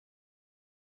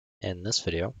In this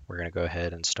video, we're going to go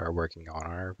ahead and start working on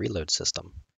our reload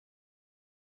system.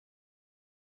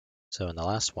 So in the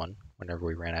last one, whenever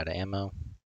we ran out of ammo,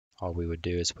 all we would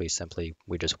do is we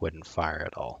just wouldn't fire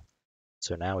at all.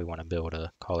 So now we want to be able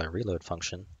to call our reload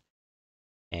function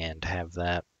and have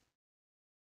that,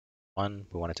 one,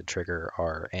 we want it to trigger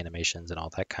our animations and all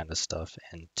that kind of stuff,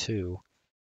 and two,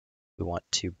 we want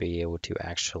to be able to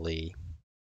actually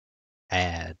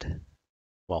add,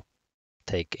 well,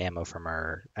 take ammo from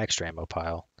our extra ammo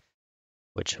pile,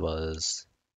 which was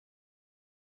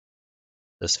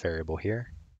this variable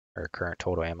here, our current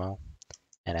total ammo,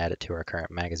 and add it to our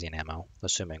current magazine ammo,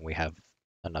 assuming we have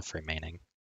enough remaining.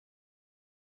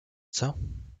 So,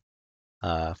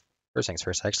 first things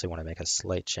first, I actually want to make a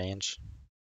slight change.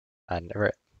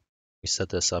 We set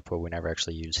this up where we never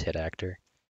actually use hit actor,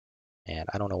 and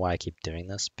I don't know why I keep doing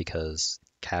this because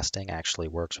casting actually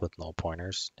works with null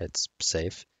pointers. It's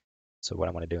safe. So what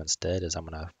I'm going to do instead is I'm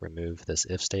going to remove this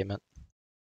if statement,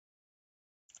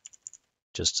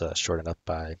 just shorten up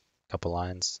by a couple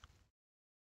lines,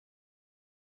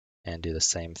 and do the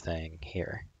same thing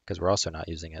here because we're also not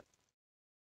using it.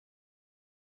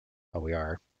 Oh, we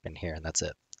are in here, and that's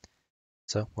it.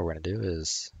 So what we're going to do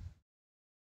is,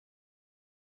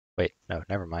 wait, no,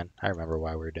 never mind. I remember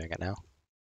why we were doing it now.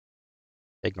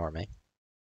 Ignore me.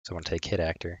 So I'm going to take hit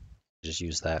actor, just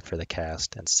use that for the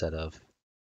cast instead of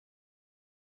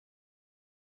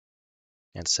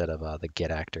the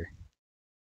get actor.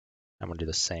 I'm going to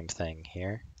do the same thing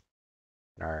here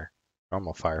in our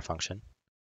normal fire function.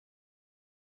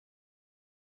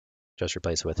 Just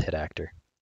replace it with hit actor.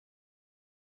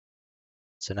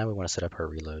 So now we want to set up our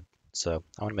reload. So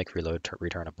I want to make reload to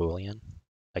return a boolean,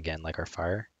 again like our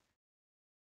fire.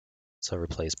 So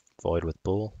replace void with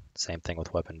bool, same thing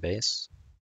with weapon base.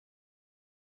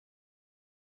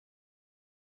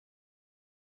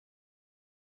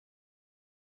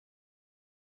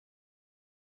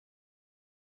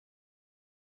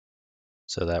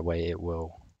 So that way it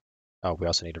will, oh, we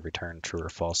also need to return true or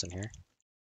false in here.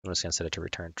 I'm just going to set it to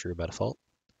return true by default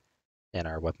in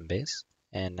our weapon base.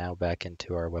 And now back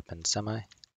into our weapon semi,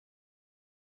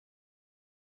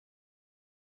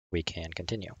 we can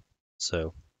continue.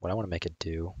 So what I want to make it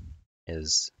do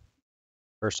is,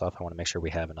 first off, I want to make sure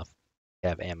we have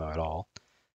ammo at all.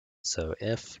 So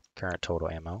if current total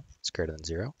ammo is greater than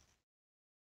zero,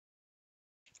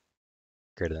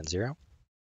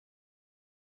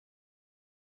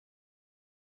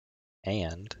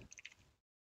 and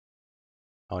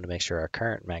I want to make sure our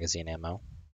current magazine ammo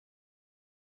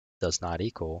does not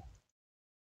equal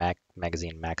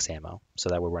magazine max ammo. So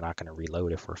that way we're not going to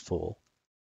reload if we're full.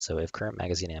 So if current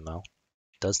magazine ammo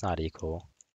does not equal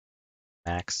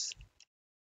max,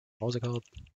 what was it called?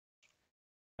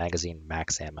 Magazine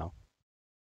max ammo.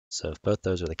 So if both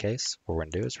those are the case, what we're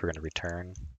going to do is we're going to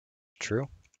return true.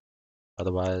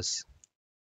 Otherwise,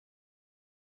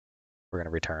 we're going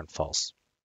to return false.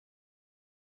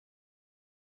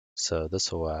 So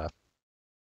this will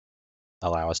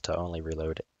allow us to only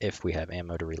reload if we have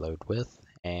ammo to reload with,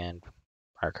 and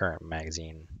our current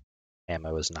magazine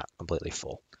ammo is not completely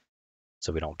full.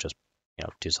 So we don't just,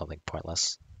 do something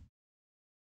pointless.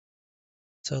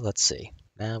 So let's see.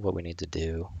 Now what we need to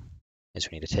do is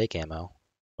we need to take ammo,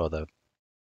 well, the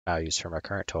values from our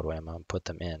current total ammo, and put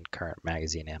them in current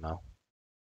magazine ammo.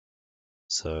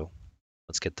 So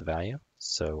let's get the value.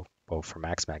 So, well, for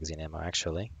max magazine ammo,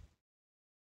 actually.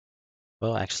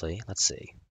 Well, actually, let's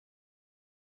see.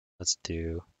 Let's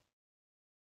do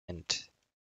int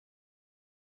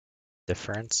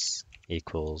difference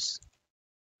equals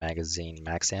magazine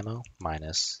max ammo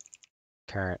minus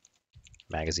current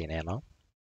magazine ammo.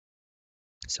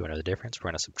 So we know the difference. We're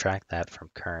going to subtract that from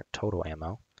current total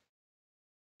ammo.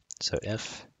 So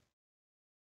if,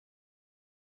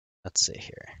 let's see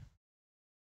here.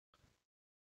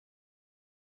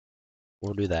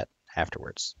 We'll do that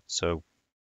afterwards. So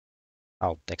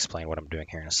I'll explain what I'm doing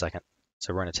here in a second.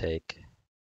 So we're going to take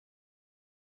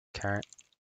current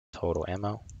total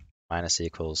ammo minus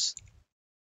equals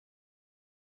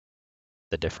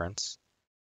the difference.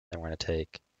 Then we're going to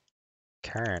take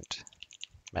current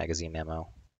magazine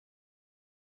ammo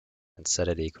and set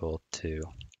it equal to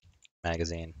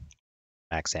magazine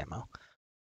max ammo.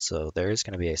 So there is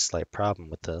going to be a slight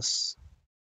problem with this,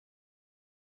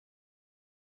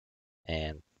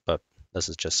 but this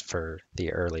is just for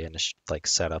the early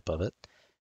setup of it,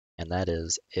 and that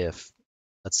is if,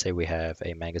 let's say we have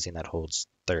a magazine that holds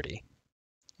 30,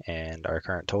 and our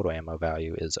current total ammo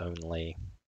value is only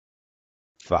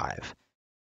 5.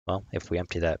 Well, if we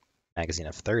empty that magazine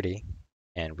of 30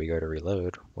 and we go to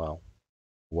reload, well,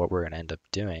 what we're going to end up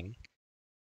doing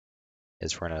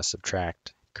is we're going to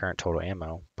subtract current total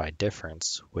ammo by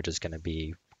difference, which is going to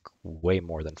be way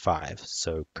more than 5.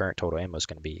 So current total ammo is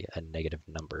going to be a negative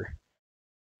number.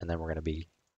 And then we're going to be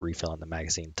refilling the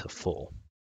magazine to full.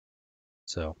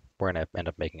 So we're going to end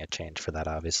up making a change for that,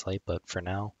 obviously, but for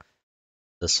now,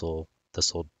 this will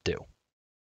do.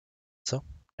 So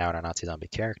now in our Nazi zombie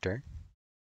character,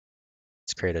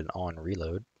 let's create an on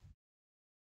reload.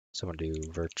 So I'm going to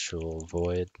do virtual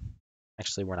void.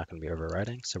 Actually, we're not going to be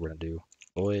overriding, so we're going to do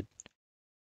void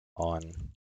on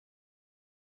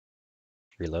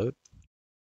reload.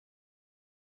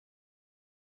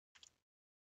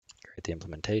 Create the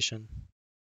implementation.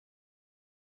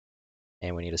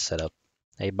 And we need to set up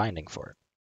a binding for it.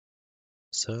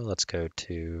 So let's go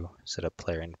to set up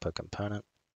player input component.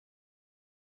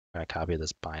 I'm going to copy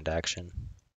this bind action.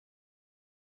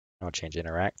 I'll change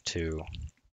interact to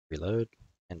reload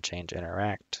and change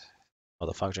interact of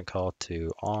the function call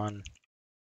to on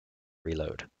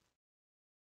reload.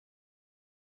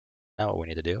 Now what we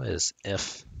need to do is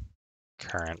if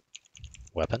current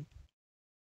weapon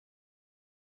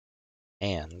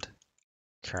and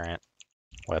current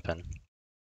weapon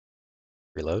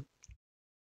reload,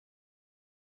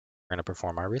 we're going to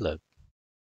perform our reload.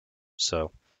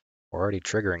 So we're already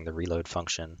triggering the reload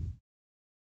function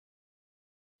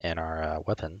in our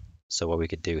weapon. So what we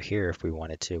could do here, if we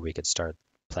wanted to, we could start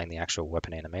playing the actual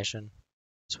weapon animation,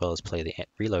 as well as play the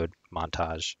reload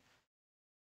montage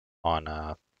on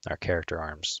our character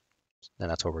arms. And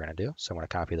that's what we're going to do. So I'm going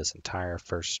to copy this entire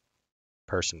first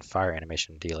person fire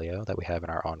animation dealio that we have in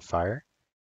our on fire,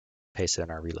 paste it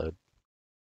in our reload.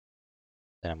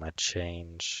 Then I'm going to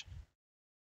change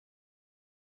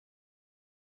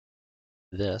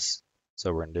this. So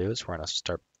what we're going to do is we're going to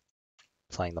start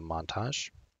playing the montage.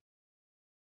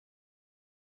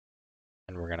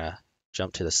 And we're going to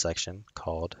jump to the section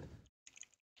called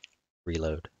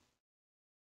reload.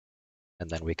 And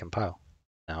then we compile.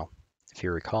 Now, if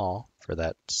you recall, for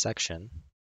that section,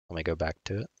 let me go back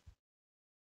to it.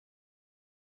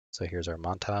 So here's our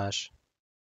montage.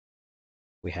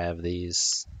 We have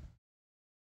these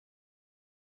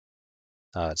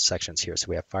sections here. So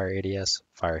we have fire ADS,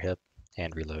 fire hip,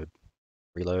 and reload.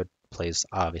 Reload plays,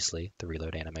 obviously, the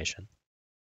reload animation.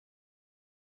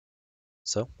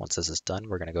 So once this is done,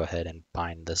 we're going to go ahead and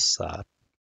bind this,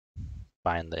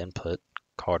 bind the input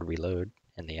called reload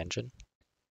in the engine,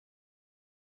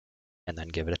 and then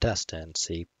give it a test and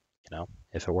see,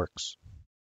 if it works.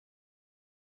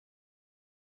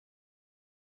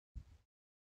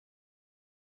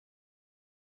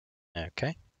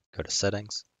 Okay, go to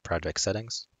settings, project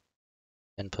settings,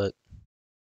 input,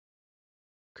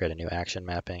 create a new action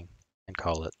mapping, and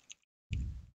call it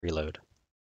reload.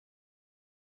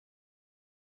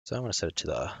 So I'm going to set it to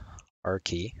the R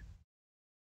key,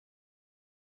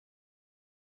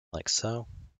 like so,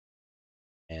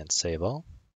 and save all.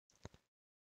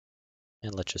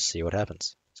 And let's just see what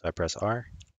happens. So I press R,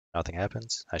 nothing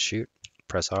happens. I shoot,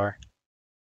 press R,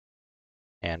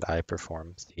 and I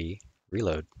perform the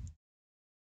reload.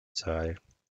 So I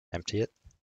empty it.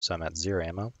 So I'm at 0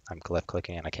 ammo. I'm left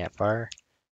clicking and I can't fire.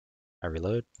 I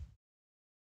reload.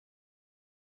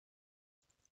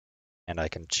 And I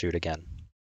can shoot again.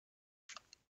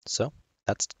 So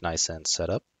that's nice and set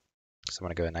up. So I'm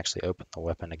going to go ahead and actually open the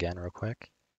weapon again real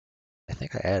quick. I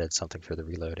think I added something for the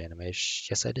reload animation.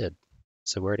 Yes, I did.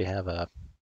 So we already have a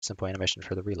simple animation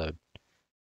for the reload.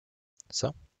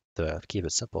 So to keep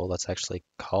it simple, let's actually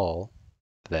call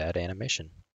that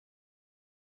animation.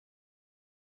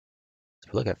 So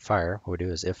if we look at fire, what we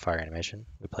do is if fire animation,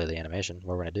 we play the animation.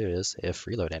 What we're going to do is if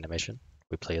reload animation,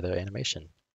 we play the animation.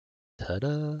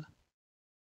 Ta-da!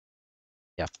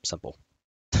 Yeah, simple.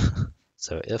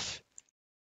 So if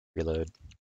reload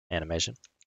animation,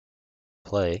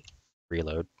 play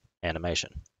reload animation.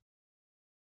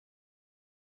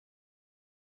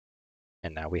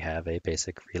 And now we have a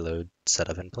basic reload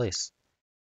setup in place.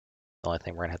 The only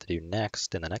thing we're gonna have to do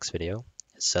next in the next video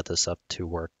is set this up to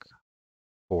work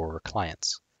for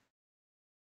clients.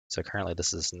 So currently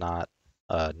this is not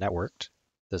networked.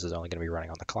 This is only gonna be running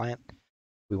on the client.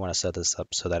 We wanna set this up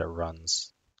so that it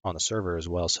runs on the server as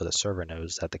well, so the server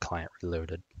knows that the client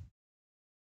reloaded.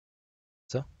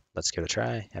 So let's give it a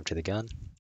try, empty the gun,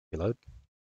 reload.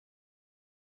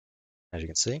 As you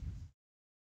can see,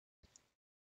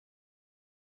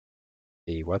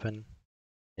 the weapon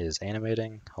is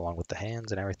animating along with the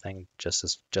hands and everything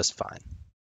just fine.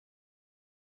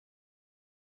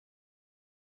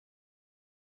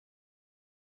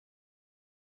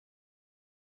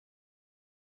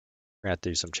 We're gonna have to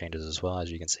do some changes as well.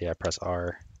 As you can see, I press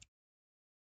R.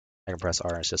 I can press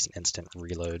R and it's just an instant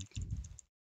reload. I'm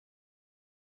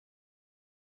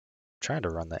trying to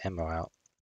run the ammo out.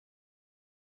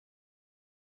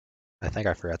 I think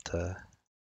I forgot to...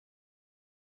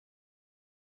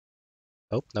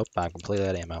 Oh, nope, I'm completely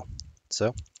out of ammo.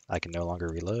 So, I can no longer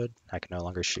reload, I can no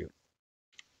longer shoot.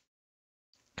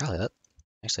 Golly, that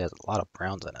actually has a lot of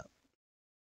browns in it.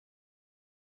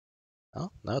 Oh,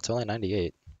 no, it's only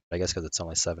 98. I guess because it's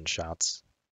only 7 shots.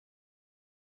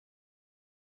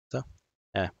 So,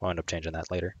 yeah, we'll end up changing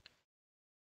that later.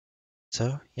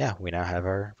 So, yeah, we now have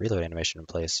our reload animation in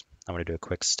place. I'm going to do a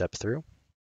quick step through.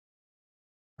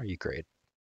 Are you grade?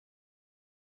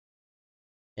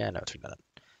 Yeah, no, it's redundant.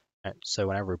 All right, so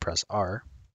whenever we press R,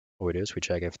 what we do is we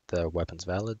check if the weapon's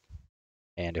valid,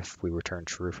 and if we return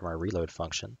true from our reload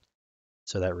function.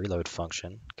 So that reload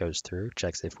function goes through,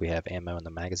 checks if we have ammo in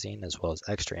the magazine as well as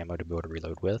extra ammo to be able to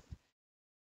reload with.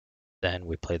 Then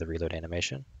we play the reload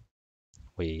animation.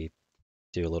 We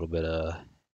do a little bit of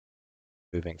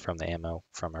moving from the ammo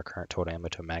from our current total ammo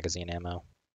to magazine ammo,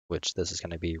 which this is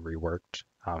going to be reworked,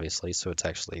 obviously, so it's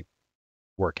actually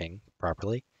working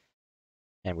properly.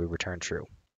 And we return true.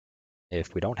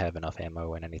 If we don't have enough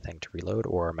ammo and anything to reload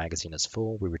or our magazine is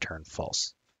full, we return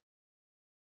false.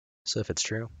 So if it's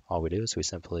true, all we do is we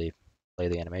simply play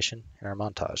the animation in our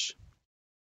montage.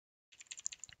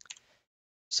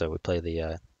 So we play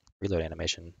the reload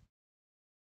animation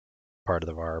part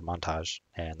of our montage,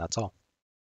 and that's all.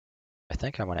 I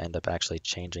think I'm going to end up actually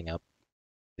changing up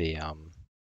the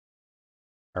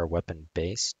our weapon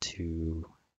base to,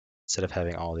 instead of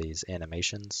having all these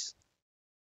animations,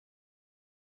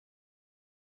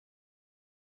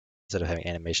 instead of having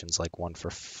animations like one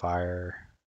for fire,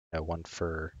 one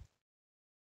for,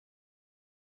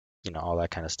 all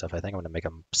that kind of stuff, I think I'm going to make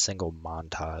a single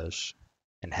montage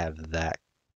and have that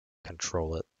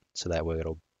control it. So that way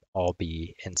it'll all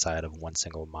be inside of one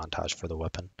single montage for the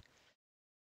weapon.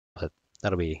 But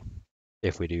that'll be,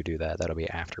 if we do that, that'll be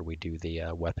after we do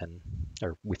the weapon,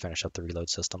 or we finish up the reload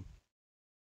system.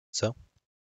 So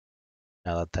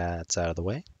now that that's out of the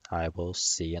way, I will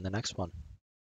see you in the next one.